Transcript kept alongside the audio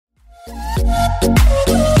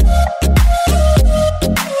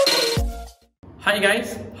Hi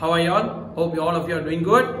guys, how are you all? Hope all of you are doing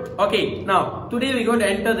good. Okay, now today we're going to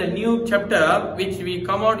enter the new chapter which will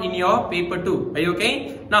come out in your paper 2. Are you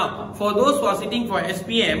okay? Now for those who are sitting for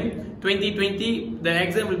SPM 2020, the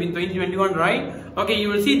exam will be in 2021, right? Okay, you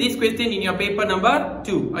will see this question in your paper number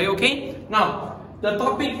 2. Are you okay? Now the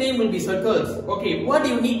topic name will be circles. Okay, what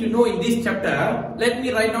you need to know in this chapter, let me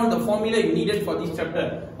write down the formula you needed for this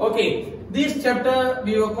chapter. Okay, this chapter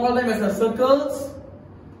we will call them as the circles.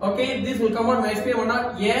 Okay, this will come out my SPM or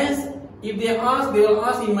not? Yes. If they ask, they will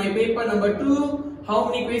ask in my paper number 2. How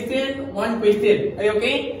many questions? 1 question. Are you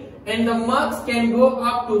okay? And the marks can go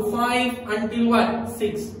up to 5 until what?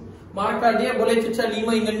 6. Marka dia boleh cecah 5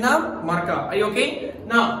 hingga 6 marka. Are you okay?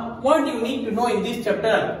 Now, what you need to know in this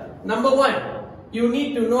chapter? Number 1, you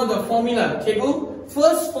need to know the formula. Cikgu,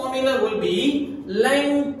 first formula will be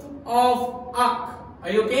length of arc. Are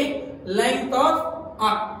you okay? Length of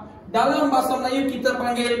arc. Dalam bahasa Melayu kita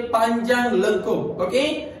panggil panjang lengkung.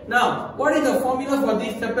 Okay? Now, what is the formula for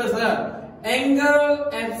this chapter, sir? Angle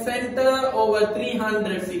at center over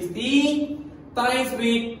 360 times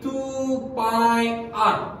with 2 pi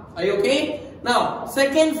r. Are you okay? Now,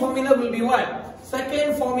 second formula will be what?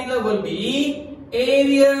 Second formula will be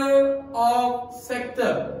area of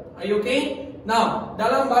sector. Are you okay? Now,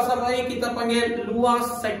 dalam bahasa Melayu kita panggil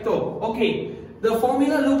luas sektor. Okay. The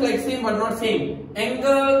formula look like same but not same.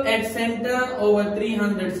 Angle at center over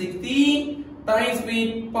 360 times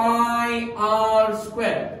with pi r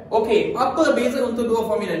square. Okay, apa beza untuk dua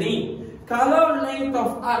formula ni? Kalau length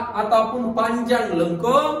of arc ataupun panjang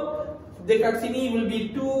lengkung, dekat sini will be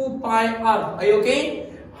 2 pi r. Are you okay?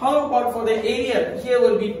 How about for the area? Here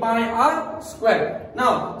will be pi r square.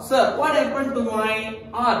 Now, sir, what happened to my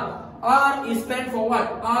r? R is stand for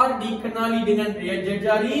what? R dikenali dengan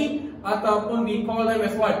jari ataupun we call them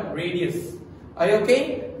as what? Radius. Are you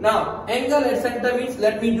okay? Now, angle at center means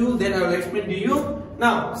let me do, then I will explain to you.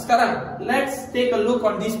 Now, sekarang let's take a look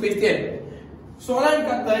on this question. Soalan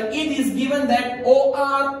kata it is given that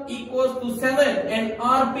OR equals to 7 and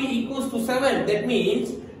RP equals to 7. That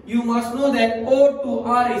means you must know that O to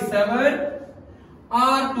R is 7,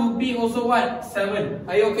 R to P also what? 7.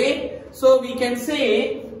 Are you okay? So we can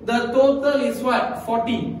say the total is what?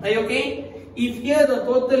 14. Are you okay? If here the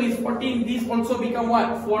total is 14, this also become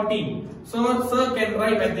what? 14. So sir can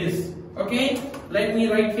write like this. Okay? Let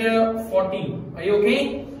me write here 14. Are you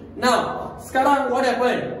okay? Now, sekarang what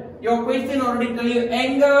happened? Your question already tell you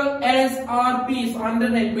angle SRP is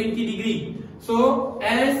 120 degree. So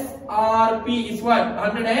SRP is what?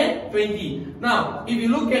 120. Now, if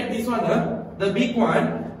you look at this one, the big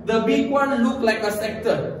one look like a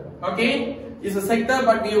sector. Okay? It's a sector,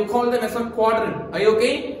 but we will call them as a quadrant. Are you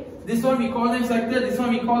okay? This one we call them sector, this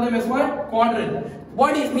one we call them as what? Quadrant.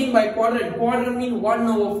 What is mean by quadrant? Quadrant mean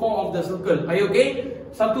 1/4 of the circle. Are you okay?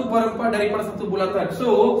 1/4 daripada satu bulatan. So,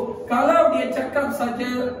 kalau dia cakap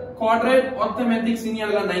saja quadrant, automatic sini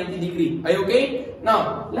adalah 90 degree. Are you okay?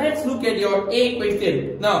 Now, let's look at your A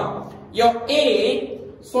question. Now, your A,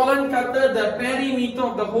 soalan kata the perimeter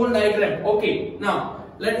of the whole diagram. Okay, now,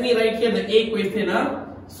 let me write here the A question.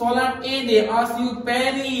 Soalan A, they ask you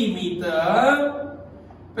perimeter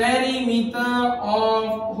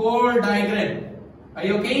of whole diagram. Are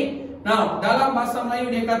you okay? Now, dalam bahasa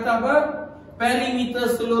Melayu dia kata apa?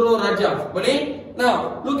 Perimeter seluruh rajah. Boleh?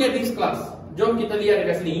 Now, look at this class. Jom kita lihat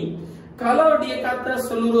dekat sini. Kalau dia kata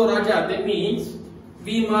seluruh rajah, that means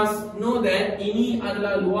we must know that ini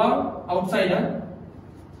adalah luar, outside.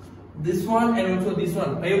 This one and also this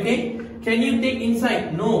one. Are you okay? Can you take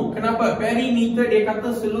inside? No. Kenapa? Perimeter dia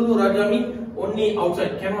kata seluruh rajah ni only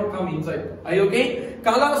outside, cannot come inside. Are you okay?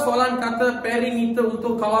 Kalau soalan kata perimeter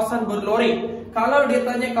untuk kawasan berlori, kalau dia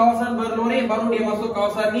tanya kawasan berlori, baru dia masuk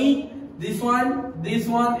kawasan ni, this one,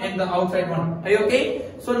 and the outside one. Are you okay?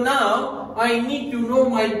 So now I need to know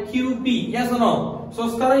my QP. Yes or no? So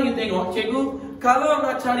sekarang you tengok, cikgu, kalau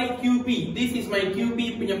nak cari QP, this is my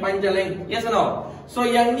QP punya panjang length. Yes or no? So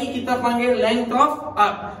yang ni kita panggil length of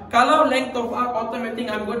arc. Kalau length of arc, automatic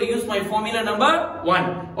I'm going to use my formula number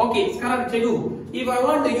 1. Okay, sekarang cikgu, if I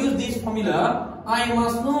want to use this formula, I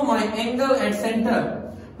must know my angle at center.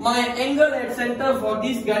 My angle at center for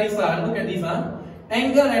this garisan, look at this.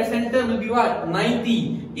 Angle at center will be what?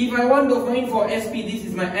 90. If I want to find for SP, this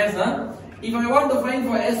is my S. If I want to find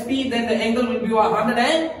for SP, then the angle will be what?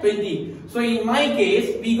 120. So in my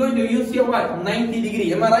case, we're going to use here what? 90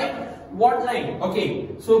 degree. Am I right? What line? Okay.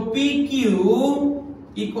 So PQ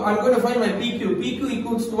equal, I'm going to find my PQ. PQ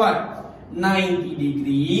equals to what? 90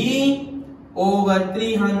 degree over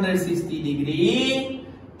 360 degree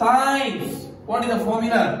times, what is the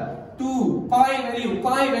formula? 2 pi value.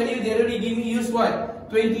 Pi value they already give me what?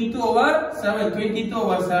 22 over 7. 22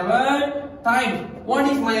 over 7 times. What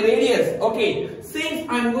is my radius? Okay, since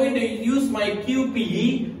I'm going to use my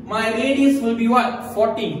QP, my radius will be what?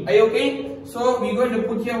 14. Are you okay? So we're going to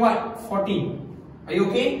put here what? 14. Are you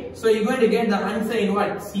okay? So you're going to get the answer in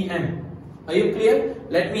what? cm. Are you clear?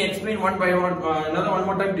 Let me explain one by one, another one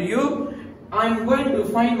more time to you. I'm going to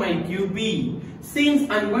find my QP. Since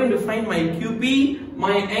I'm going to find my QP,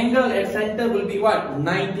 my angle at center will be what?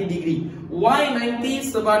 90 degree. Why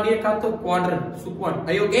 90? Sebab dia kata quadrant, sukuan.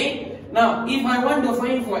 Are you okay? Now, if I want to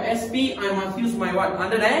find for SP, I must use my what?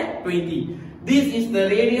 120. This is the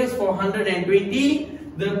radius for 120.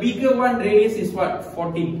 The bigger one radius is what?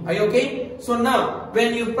 14. Are you okay? So now,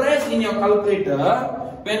 when you press in your calculator, how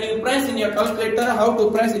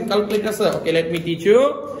to press in calculator, sir? Okay, let me teach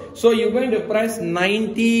you. So you're going to press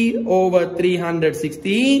 90 over 360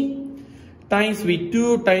 times with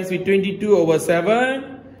 2 times with 22 over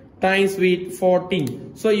 7 times with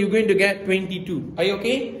 14. So you're going to get 22. Are you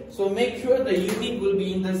okay? So make sure the unit will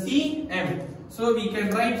be in the cm. So we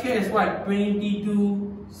can write here as what?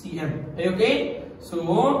 22 cm. Are you okay?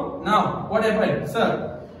 So now what happened?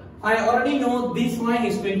 Sir, I already know this line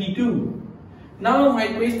is 22. Now my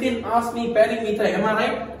question asks me perimeter, am I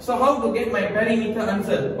right? So how to get my perimeter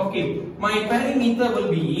answer? Okay, my perimeter will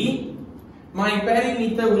be,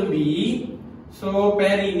 so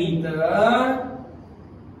perimeter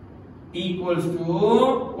equals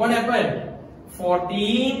to, what happened?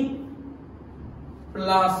 14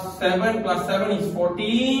 plus 7 is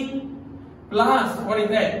 14 plus, what is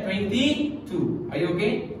that? 22. Are you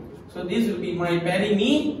okay? So this will be my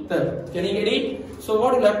perimeter. Can you get it? So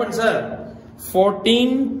what will happen, sir?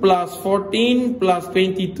 14 plus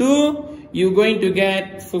 22, you're going to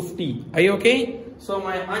get 50. Are you okay? So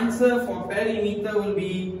my answer for perimeter will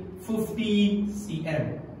be 50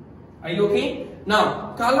 cm. Are you okay?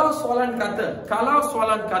 Now, kalau soalan kata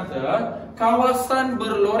kawasan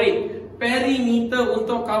berlorek, perimeter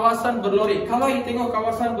untuk kawasan berlorek. Kalau you tengok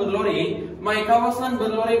kawasan berlorek, my kawasan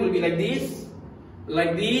berlorek will be like this,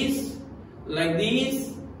 like this, like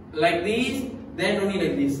this, like this, then only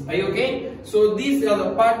like this. Are you okay? So these are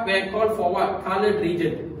the part where I call for what? Colored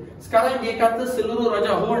region. Sekarang dia kata seluruh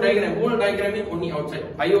raja, whole diagram mean only outside.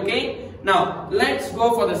 Are you okay? Now let's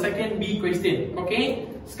go for the second B question. Okay?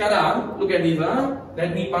 Sekarang look at this.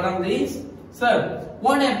 Let me padam this. Sir,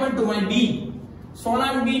 what happened to my B?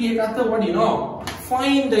 Soalan B dia kata what you know?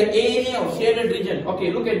 Find the area of shaded region. Okay,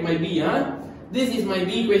 look at my B. This is my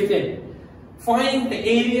B question. Find the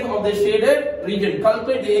area of the shaded region.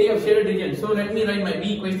 Calculate the area of shaded region. So let me write my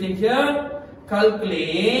B question here.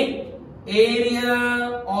 Calculate area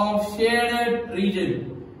of shaded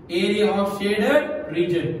region. Area of shaded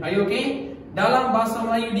region. Are you okay? Dalam bahasa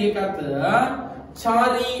Melayu dia kata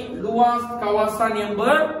cari luas kawasan yang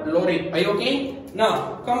berlorek. Are you okay?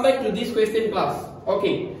 Now come back to this question class.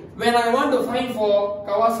 Okay. When I want to find for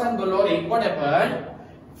kawasan berlorek, what happened?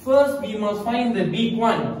 First we must find the big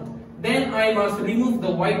one. Then I must remove the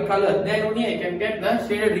white color. Then only I can get the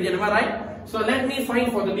shaded region. Am I right? So let me find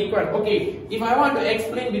for the big one. Okay. If I want to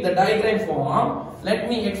explain with the diagram form, let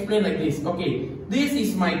me explain like this. Okay. This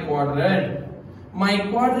is my quadrant. My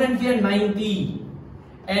quadrant here 90.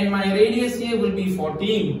 And my radius here will be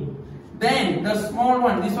 14. Then the small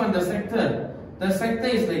one, this one, the sector. The sector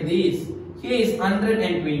is like this. Here is 120.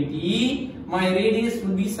 My radius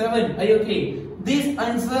will be 7. Are you okay? This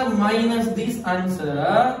answer minus this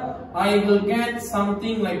answer, I will get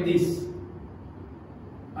something like this.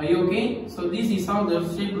 Are you okay? So this is how the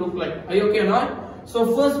shape look like. Are you okay or not?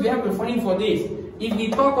 So first we have to find for this. If we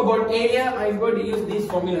talk about area, I'm going to use this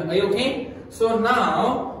formula. Are you okay? So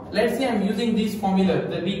now, let's say I'm using this formula,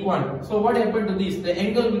 the big one. So what happened to this? The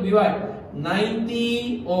angle will be what?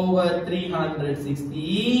 90 over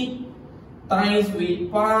 360 times with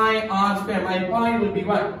pi r square. My pi will be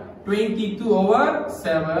what? 22 over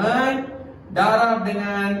 7 darab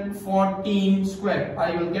dengan 14 square.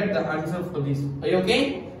 I will get the answer for this. Are you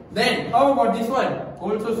okay? Then how about this one?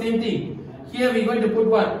 Also same thing. Here we're going to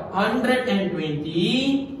put what? 120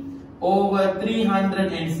 over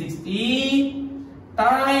 360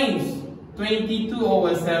 times 22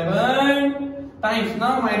 over 7 times.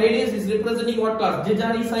 Now my radius is representing what class?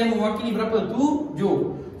 Jejari saya mewakili berapa? 7.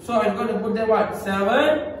 So I'm going to put there what?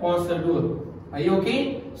 7 cos 2. Are you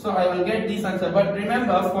okay? So I will get this answer. But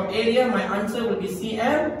remember, for area, my answer will be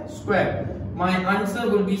cm square. My answer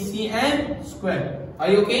will be cm square. Are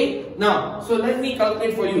you okay? Now, so let me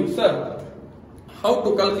calculate for you, sir. How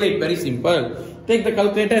to calculate? Very simple. Take the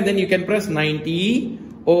calculator and then you can press 90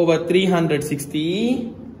 over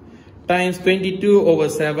 360 times 22 over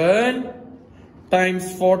 7 times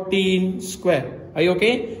 14 square. Are you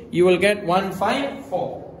okay? You will get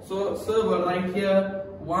 154. So sir will write here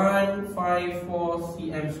 154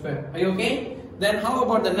 cm square. Are you okay? Then how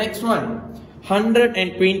about the next one?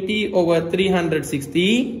 120 over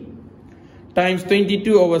 360 times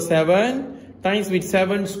 22 over 7 times with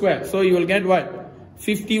 7 square. So you will get what?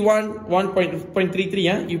 51.33.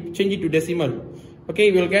 Yeah? You change it to decimal.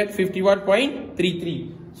 Okay, we will get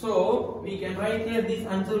 51.33. So we can write here this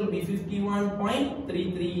answer will be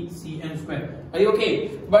 51.33 cm square. Are you okay?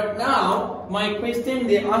 But now my question,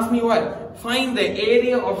 they ask me what? Find the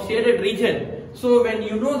area of shaded region. So when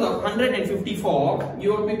you know the 154,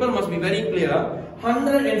 your people must be very clear.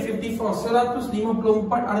 154, 154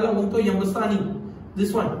 adalah untuk yang besar ni.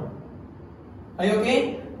 This one. Are you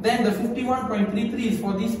okay? Then the 51.33 is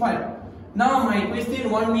for this part. Now my question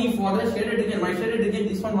want me for the shaded region. My shaded region,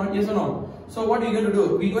 this one, yes or no? So what are you going to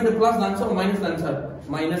do? We're going to plus the answer or minus the answer?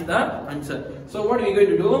 Minus the answer. So what are we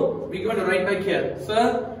going to do? We're going to write back here.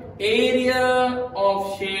 So area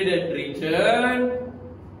of shaded region.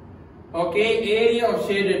 Okay, area of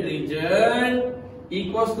shaded region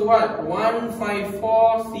equals to what?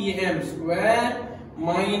 154 cm square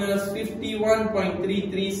minus 51.33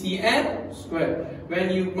 cm square.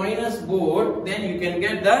 When you minus both, then you can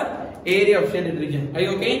get the area of shaded region. Are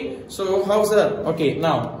you okay? So how, sir? Okay,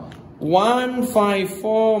 now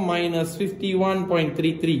 154 minus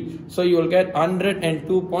 51.33. So you will get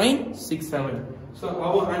 102.67. So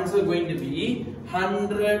our answer going to be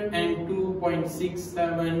 102.67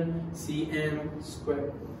 cm square.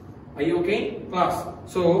 Are you okay, class?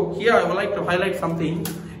 So here I would like to highlight something.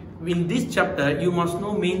 In this chapter, you must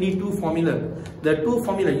know mainly two formula. The two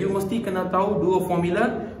formula you mesti kena tahu dua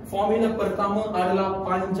formula. Formula pertama adalah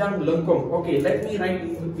panjang lengkung. Okay, let me write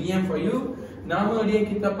in VM for you. Nama dia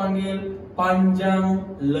kita panggil panjang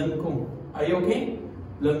lengkung. Are you okay?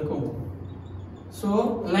 Lengkung.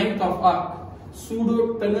 So length of arc.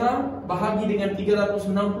 Sudut tengah bahagi dengan 360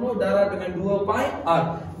 darab dengan 2 pi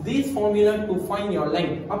r. This formula to find your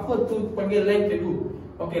length. Apa tu panggil length itu?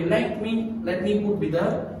 Okay, length mean, let me put with the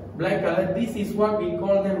black color. This is what we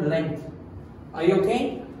call them length. Are you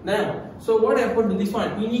okay? Now, so what happened to this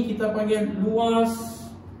one? Ini kita panggil luas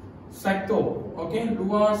sektor. Okay,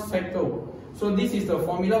 luas sektor. So this is the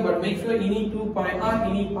formula, but make sure ini 2 pi r,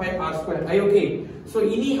 ini pi r square. Are you okay? So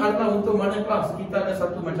ini adalah untuk mana kelas? Kita ada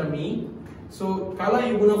satu macam ni. So kalau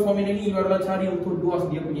you guna formula ni, you adalah cari untuk luas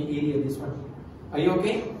dia punya area, this one. Are you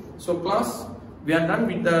okay? So class, we are done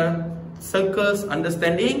with the circles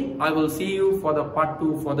understanding. I will see you for the part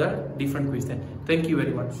 2 for the different question. Thank you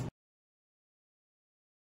very much.